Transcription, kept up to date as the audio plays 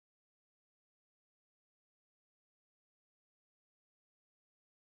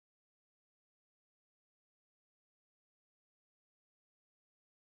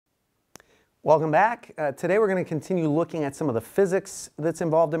Welcome back. Today we're going to continue looking at some of the physics that's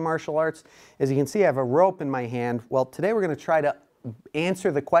involved in martial arts. As you can see, I have a rope in my hand. Well, today we're going to try to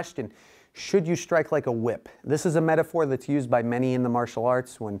answer the question, should you strike like a whip? This is a metaphor that's used by many in the martial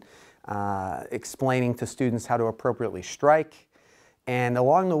arts when explaining to students how to appropriately strike. And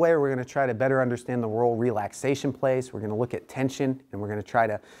along the way, we're going to try to better understand the role relaxation plays. We're going to look at tension, and we're going to try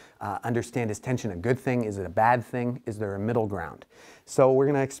to understand, is tension a good thing? Is it a bad thing? Is there a middle ground? So we're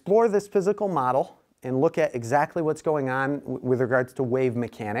going to explore this physical model and look at exactly what's going on with regards to wave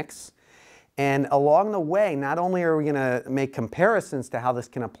mechanics. And along the way, not only are we going to make comparisons to how this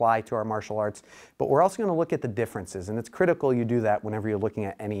can apply to our martial arts, but we're also going to look at the differences. And it's critical you do that whenever you're looking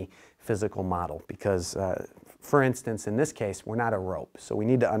at any physical model because, for instance, in this case, we're not a rope. So we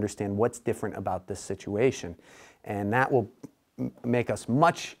need to understand what's different about this situation. And that will make us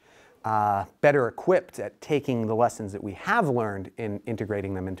much better equipped at taking the lessons that we have learned and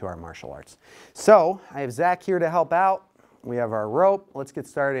integrating them into our martial arts. So I have Zach here to help out. We have our rope. Let's get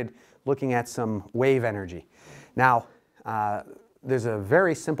started looking at some wave energy. Now, there's a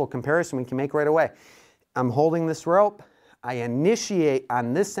very simple comparison we can make right away. I'm holding this rope. I initiate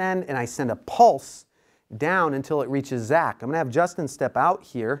on this end and I send a pulse down until it reaches Zach. I'm going to have Justin step out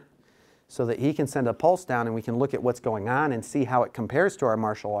here so that he can send a pulse down and we can look at what's going on and see how it compares to our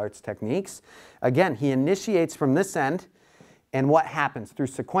martial arts techniques. Again, he initiates from this end, and what happens? Through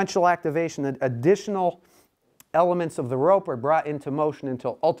sequential activation, the additional elements of the rope are brought into motion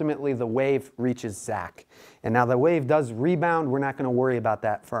until ultimately the wave reaches Zach. And now the wave does rebound. We're not going to worry about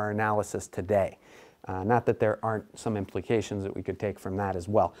that for our analysis today. Not that there aren't some implications that we could take from that as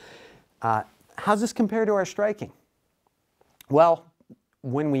well. How's this compare to our striking? Well,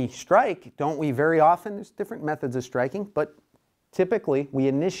 when we strike, don't we very often, there's different methods of striking, but typically we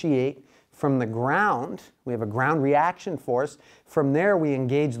initiate from the ground. We have a ground reaction force. From there we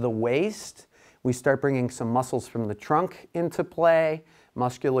engage the waist. We start bringing some muscles from the trunk into play,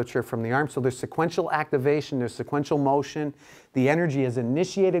 musculature from the arm. So there's sequential activation, there's sequential motion. The energy is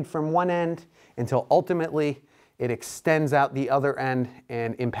initiated from one end until ultimately it extends out the other end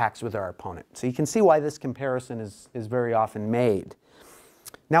and impacts with our opponent. So you can see why this comparison is very often made.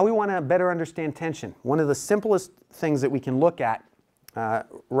 Now we want to better understand tension. One of the simplest things that we can look at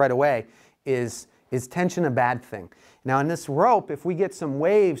right away is tension a bad thing? Now in this rope, if we get some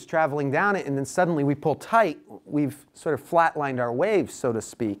waves traveling down it and then suddenly we pull tight, we've sort of flatlined our waves, so to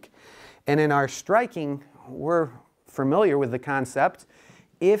speak. And in our striking, we're familiar with the concept.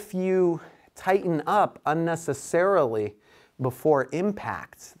 If you tighten up unnecessarily before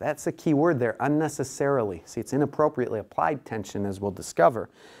impact, that's a key word there, unnecessarily. See, it's inappropriately applied tension, as we'll discover,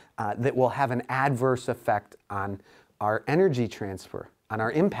 that will have an adverse effect on our energy transfer, on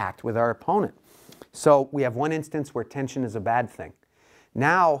our impact with our opponent. So we have one instance where tension is a bad thing.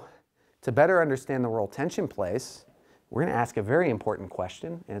 Now, to better understand the role tension plays, we're going to ask a very important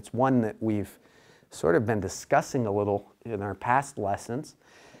question, and it's one that we've sort of been discussing a little in our past lessons.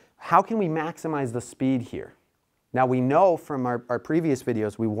 How can we maximize the speed here? Now we know from our previous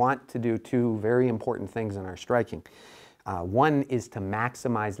videos we want to do two very important things in our striking. One is to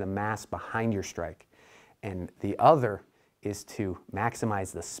maximize the mass behind your strike, and the other is to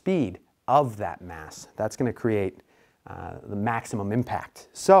maximize the speed of that mass. That's going to create the maximum impact.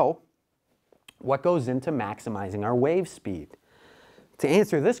 So what goes into maximizing our wave speed? To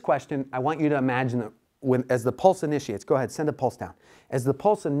answer this question, I want you to imagine that as the pulse initiates, go ahead, send a pulse down. As the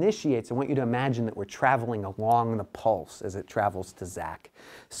pulse initiates, I want you to imagine that we're traveling along the pulse as it travels to Zach.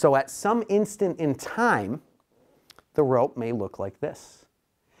 So at some instant in time, the rope may look like this.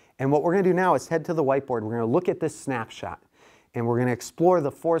 And what we're going to do now is head to the whiteboard. We're going to look at this snapshot, and we're going to explore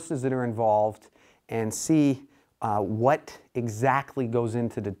the forces that are involved and see what exactly goes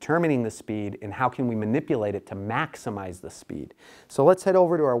into determining the speed and how can we manipulate it to maximize the speed. So let's head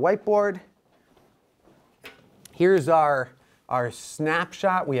over to our whiteboard. Here's our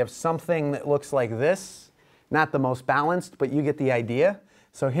snapshot. We have something that looks like this. Not the most balanced, but you get the idea.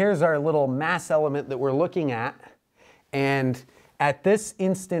 So here's our little mass element that we're looking at. And at this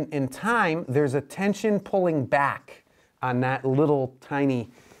instant in time, there's a tension pulling back on that little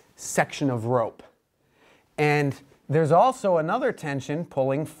tiny section of rope. And there's also another tension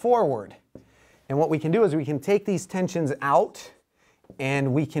pulling forward. And what we can do is we can take these tensions out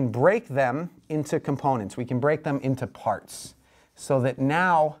and we can break them into components. We can break them into parts so that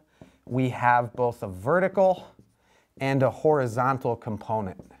now we have both a vertical and a horizontal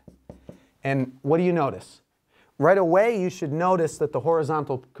component. And what do you notice? Right away, you should notice that the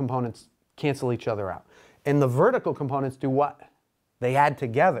horizontal components cancel each other out. And the vertical components do what? They add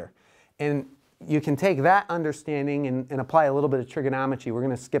together. And you can take that understanding and apply a little bit of trigonometry. We're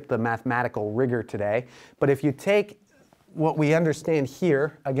going to skip the mathematical rigor today. But if you take what we understand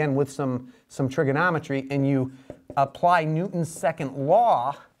here, again with some trigonometry, and you apply Newton's second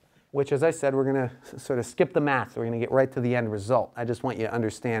law, which, as I said, we're going to sort of skip the math. We're going to get right to the end result. I just want you to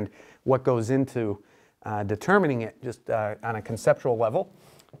understand what goes into determining it just on a conceptual level.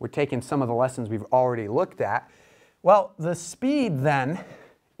 We're taking some of the lessons we've already looked at. Well, the speed then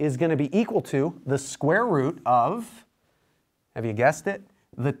is going to be equal to the square root of, have you guessed it,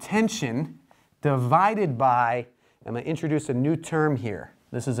 the tension divided by, I'm going to introduce a new term here.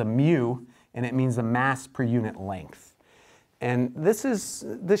 This is a mu, and it means the mass per unit length. And this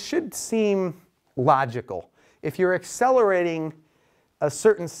should seem logical. If you're accelerating a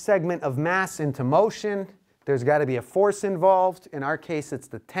certain segment of mass into motion, there's got to be a force involved. In our case, it's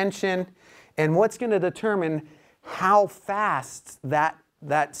the tension. And what's going to determine how fast that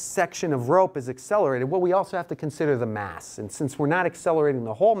section of rope is accelerated? Well, we also have to consider the mass. And since we're not accelerating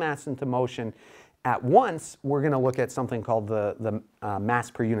the whole mass into motion at once, we're going to look at something called the mass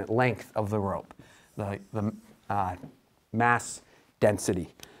per unit length of the rope, the mass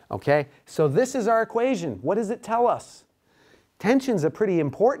density. Okay? So this is our equation. What does it tell us? Tension's a pretty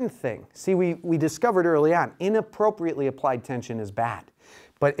important thing. See, we discovered early on, inappropriately applied tension is bad.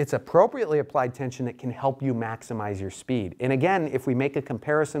 But it's appropriately applied tension that can help you maximize your speed. And again, if we make a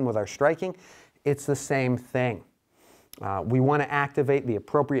comparison with our striking, it's the same thing. We want to activate the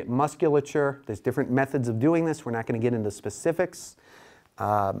appropriate musculature. There's different methods of doing this. We're not going to get into specifics.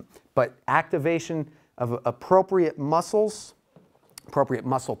 But activation of appropriate muscles, appropriate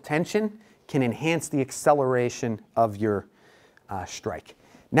muscle tension, can enhance the acceleration of your strike.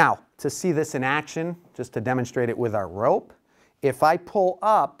 Now, to see this in action, just to demonstrate it with our rope, if I pull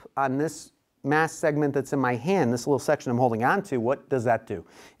up on this mass segment that's in my hand, this little section I'm holding on to, what does that do?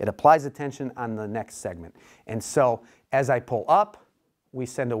 It applies a tension on the next segment. And so as I pull up, we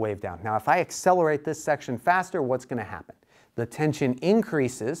send a wave down. Now, if I accelerate this section faster, what's going to happen? The tension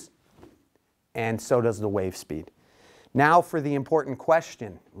increases, and so does the wave speed. Now for the important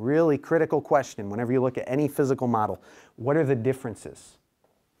question, really critical question, whenever you look at any physical model, what are the differences?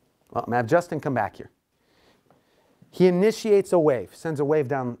 Well, I'm going to have Justin come back here. He initiates a wave, sends a wave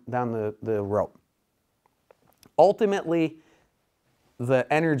down the rope. Ultimately, the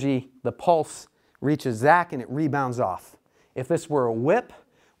energy, the pulse, reaches Zach and it rebounds off. If this were a whip,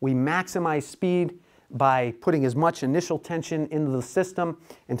 we maximize speed by putting as much initial tension into the system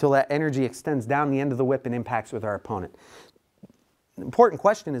until that energy extends down the end of the whip and impacts with our opponent. The important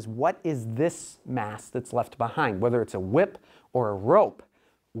question is, what is this mass that's left behind? Whether it's a whip or a rope,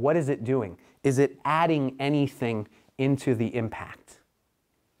 what is it doing? Is it adding anything into the impact?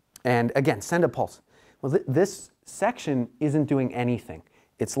 And again, send a pulse. Well, this section isn't doing anything.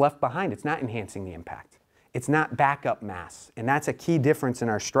 It's left behind. It's not enhancing the impact. It's not backup mass. And that's a key difference in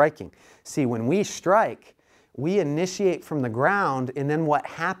our striking. See, when we strike, we initiate from the ground, and then what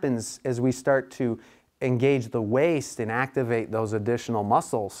happens as we start to engage the waist and activate those additional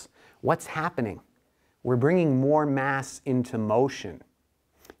muscles, what's happening? We're bringing more mass into motion.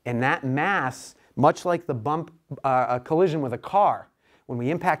 And that mass, much like the a collision with a car, when we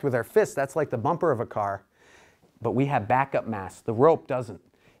impact with our fist, that's like the bumper of a car, but we have backup mass. The rope doesn't.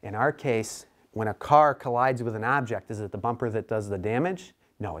 In our case, when a car collides with an object, is it the bumper that does the damage?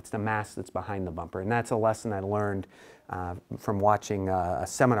 No, it's the mass that's behind the bumper. And that's a lesson I learned from watching a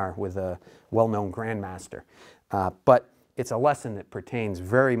seminar with a well-known grandmaster. But it's a lesson that pertains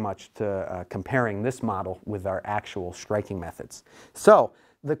very much to comparing this model with our actual striking methods. So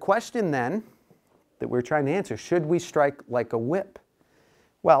the question then that we're trying to answer, should we strike like a whip?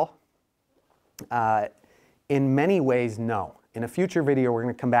 Well, in many ways, no. In a future video, we're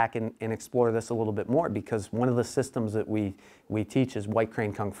going to come back and explore this a little bit more, because one of the systems that we teach is White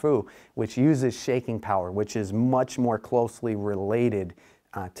Crane Kung Fu, which uses shaking power, which is much more closely related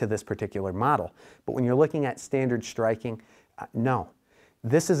to this particular model. But when you're looking at standard striking, no.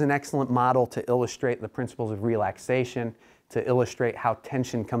 This is an excellent model to illustrate the principles of relaxation, to illustrate how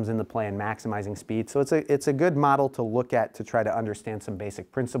tension comes into play in maximizing speed. So it's a good model to look at to try to understand some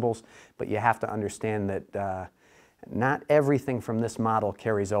basic principles, but you have to understand that not everything from this model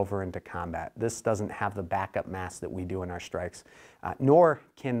carries over into combat. This doesn't have the backup mass that we do in our strikes, nor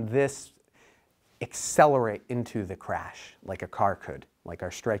can this accelerate into the crash like a car could, like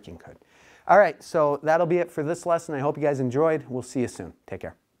our striking could. All right, so that'll be it for this lesson. I hope you guys enjoyed. We'll see you soon. Take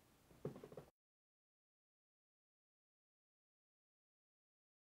care.